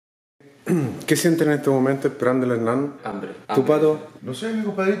¿Qué sienten en este momento esperando el Hernán? Hambre. ¿Tu Pato? No sé, mi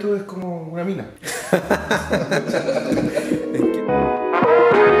compadrito es como una mina.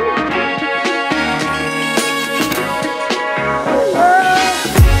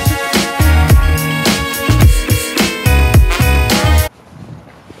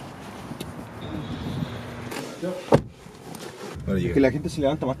 Es que la gente se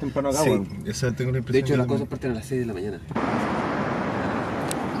levanta más temprano acá, Sí, bueno. esa tengo la De impresión. hecho, las cosas parten a las 6 de la mañana.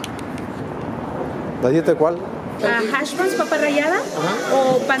 ¿La dieta cuál? Hash browns, papa rallada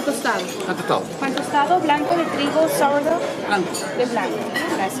o pan tostado. Pan tostado. Pan tostado, blanco de trigo, sourdough. Blanco. De blanco.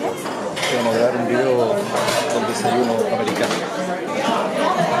 Gracias. Vamos a grabar un video del desayuno americano.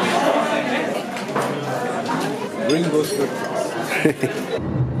 Gringos breakfast.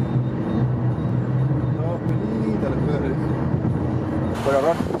 No, pelita, las flores. Por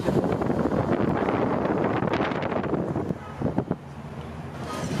ahorrar.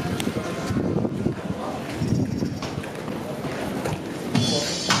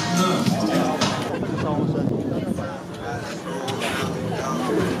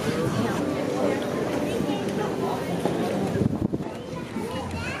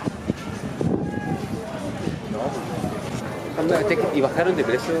 ¿Y bajaron de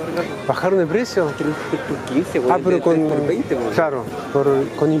precio, Ricardo? ¿Bajaron de precio? 3 por 15, güey. Ah, pero de con... 3 por 20, güey. Claro,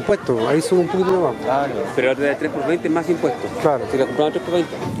 con impuestos. Ahí sube un poquito más. Ah, claro. Pero ahora de 3 por 20 más impuestos. Claro. Si la compraban 3 por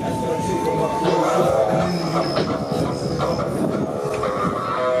 20.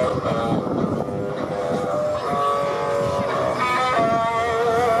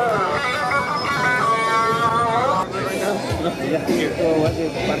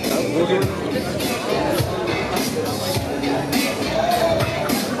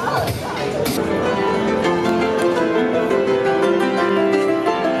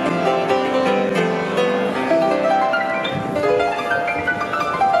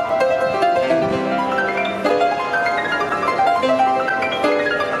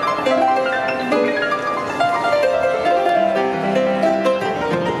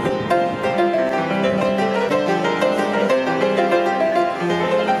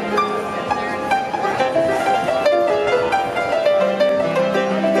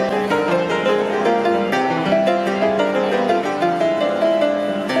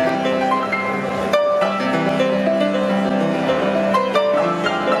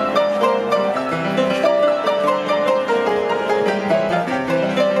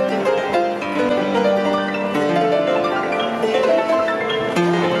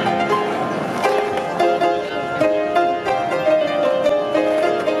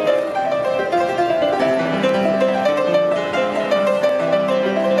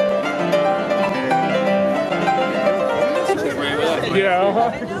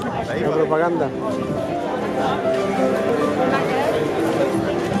 La propaganda.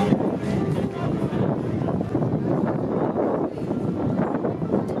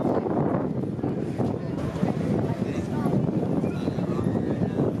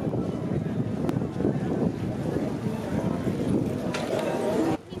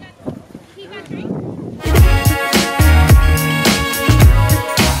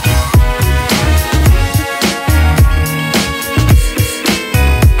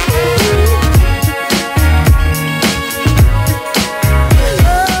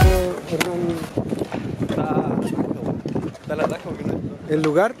 Está la raja porque no es... ¿El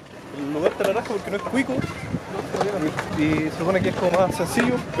lugar? El lugar está la raja porque no es cuico. Y se supone que es como más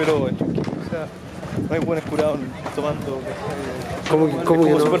sencillo, pero es chiquito, o sea, no hay buenos curados tomando. ¿Cómo Es que como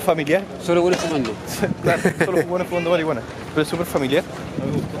no? súper familiar. Solo buenos fumando. Claro, solo buenos fumando marihuana. Pero es súper familiar. A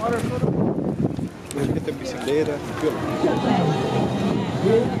mí me gusta. Hay gente en bicicleta.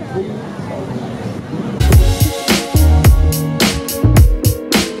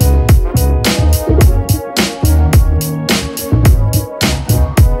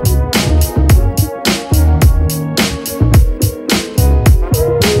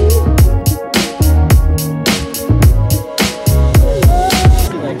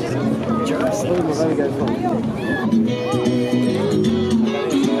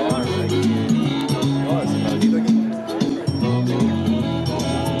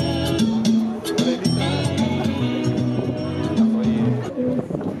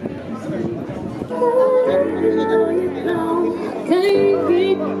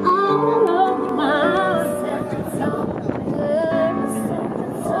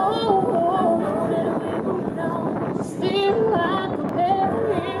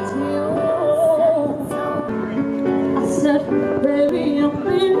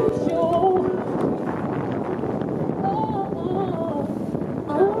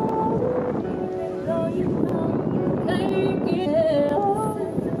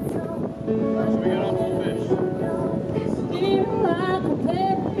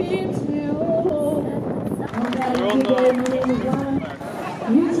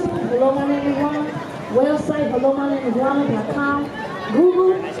 Website, hello, my name is Lana.com.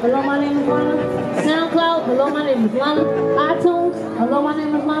 Google, hello, my name is Lana. SoundCloud, hello, my name is Lana. iTunes, hello, my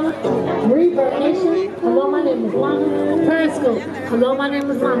name is Lana. Reverb Nation, hello, my name is Lana. Periscope, hello, my name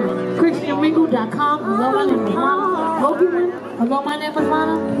is Lana. ChristianMingle.com, hello, my name is Lana. Pokemon, hello, my name is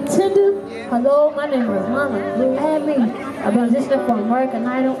Lana. Tinder, hello, my name is Lana. You had me. I've been auditioning for American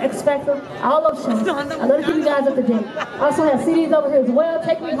Idol, X Factor, all those shows. I love to keep you guys up to date. I also have CDs over here as well.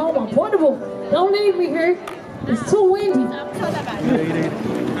 Take me home on portable. Don't leave me here. It's too windy.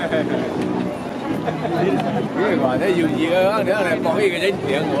 Mà nó dù gì đó nữa là còn cái danh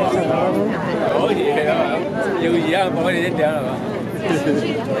tiếng của có gì đó dù gì đó còn cái danh tiếng là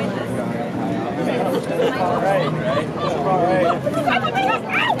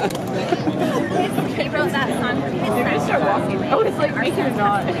He wrote that song. It's start walking. Oh, it's like right here,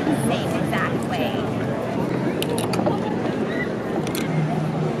 not in the same exact way.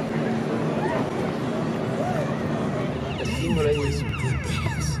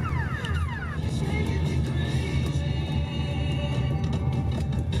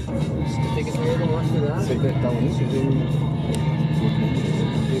 Sí, está buenísimo.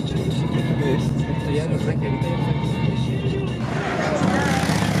 Esto ya lo traje ahorita.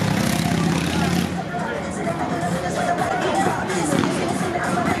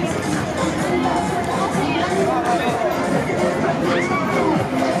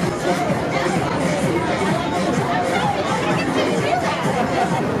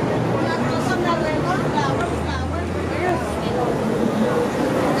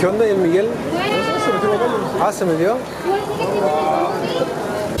 ¿Qué onda, el Miguel? Ah, ¿se metió?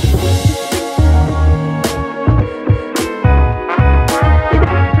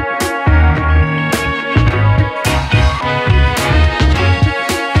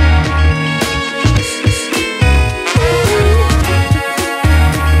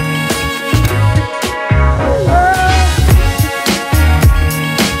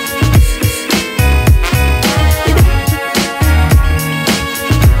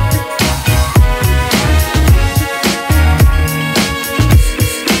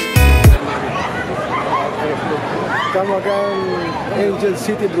 Estamos acá en Angel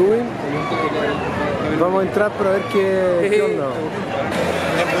City Brewery. Vamos a entrar para ver qué onda.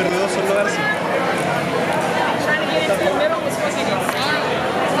 Es muy ruidoso el lugar, sí. Trying to get into the middle was fucking insane.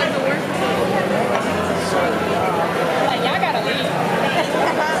 It's like the worst. Like, y'all gotta leave.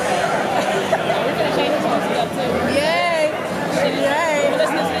 We're gonna change this one up too. Yay! Yay! We're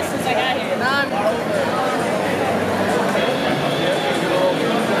listening to this since I got here.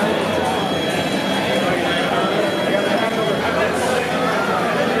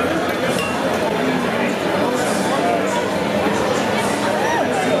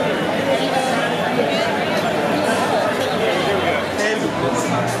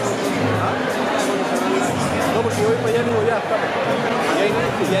 No, porque voy para allá mismo ya estamos.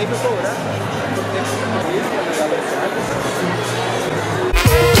 Y ahí me cobra.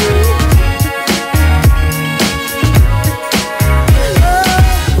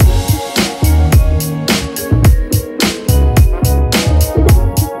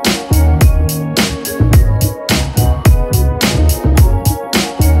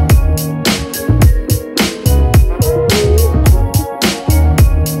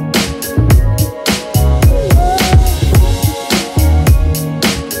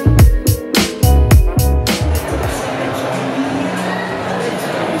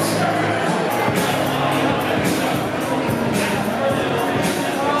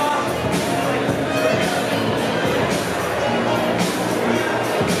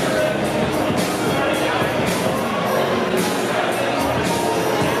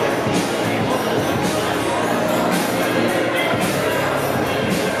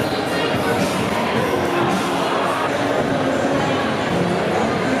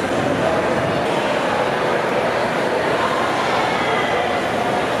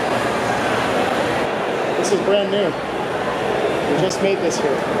 This is brand new. We just made this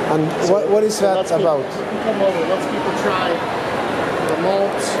here. And what is that about? Come over, lets people try the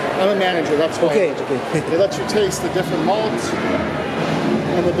malts. I'm a manager, that's why. Okay. They let you taste the different malts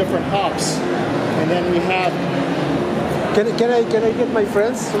and the different hops. And then we have... Can I get my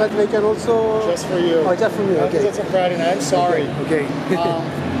friends so that they can also... Just for you. Oh, just for me, okay. It's a Friday night, sorry. Okay.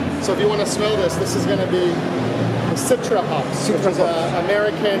 So if you want to smell this is going to be the Citra hops, which is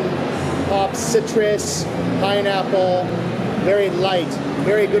American hops, citrus, pineapple, very light,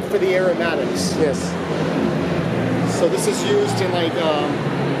 very good for the aromatics. Yes. So this is used in like,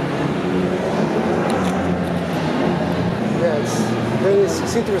 Yes, very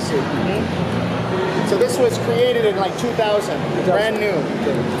citrusy. So this was created in like 2000, brand new,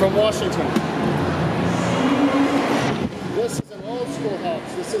 from Washington. school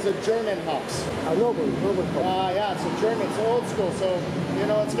hops. This is a German hops. A noble hop. Yeah, it's a German, it's old school, so you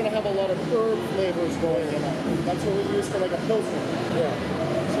know it's gonna have a lot of herb flavors going in it. That's what we use for like a pilsner. Yeah.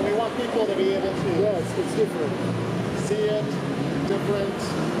 So we want people to be able to It's different. see it, different.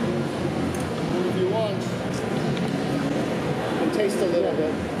 And if you want, you can taste a little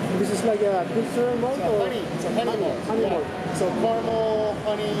bit. This is like a pilsner malt It's a or honey. It's a honey malt. honey Yeah. malt. So caramel,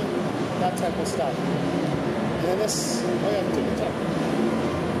 honey, that type of stuff. And then this, oh yeah, take the top.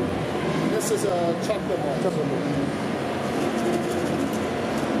 This is a chocolate malt. Chocolate malt.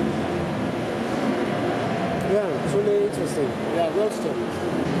 Yeah, it's really interesting. Yeah, roasted.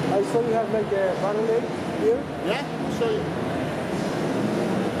 I saw you have like a barrel egg here. Yeah, I'll show you.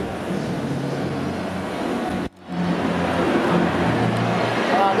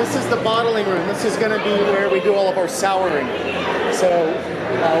 This is the bottling room. This is going to be where we do all of our souring. So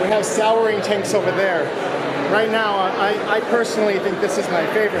we have souring tanks over there. Right now, I personally think this is my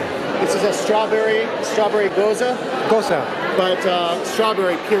favorite. This is a strawberry goza. But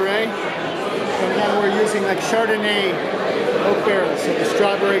strawberry puree. And then we're using like Chardonnay oak barrels. So the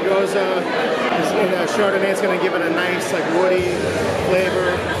strawberry goza and Chardonnay is going to give it a nice like woody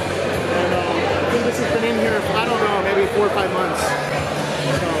flavor. And I think this has been in here for, I don't know, maybe 4 or 5 months.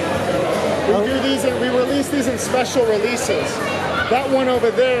 So we do these and we release these in special releases. That one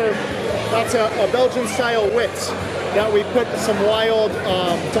over there, that's a Belgian style wit that we put some wild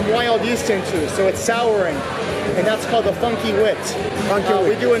yeast into. So it's souring. And that's called the Funky Wit.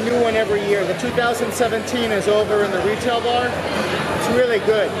 We do a new one every year. The 2017 is over in the retail bar. It's really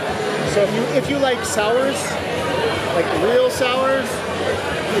good. So if you like sours, like real sours,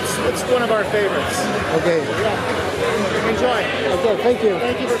 it's one of our favorites. Okay. Yeah. Enjoy. Okay, thank you.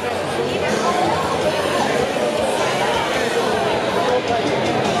 Thank you for coming.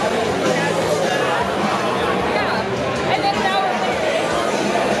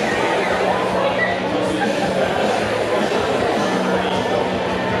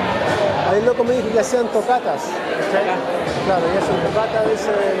 Ahí loco me dijo que hacían tocatas. Claro, y hacen tocatas de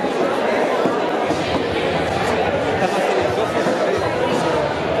ese...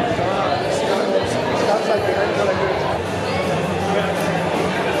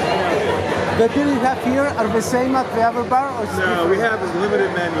 The beer you have here are the same at the other bar? Or No, we have a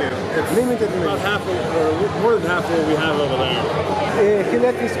limited menu. It's limited menu. about half of, or more than half of what we have over there. He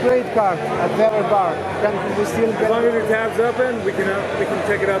left his credit card at the other bar. Can we still get As long as your tab's open, we can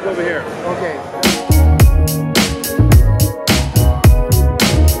take it up over here. Okay.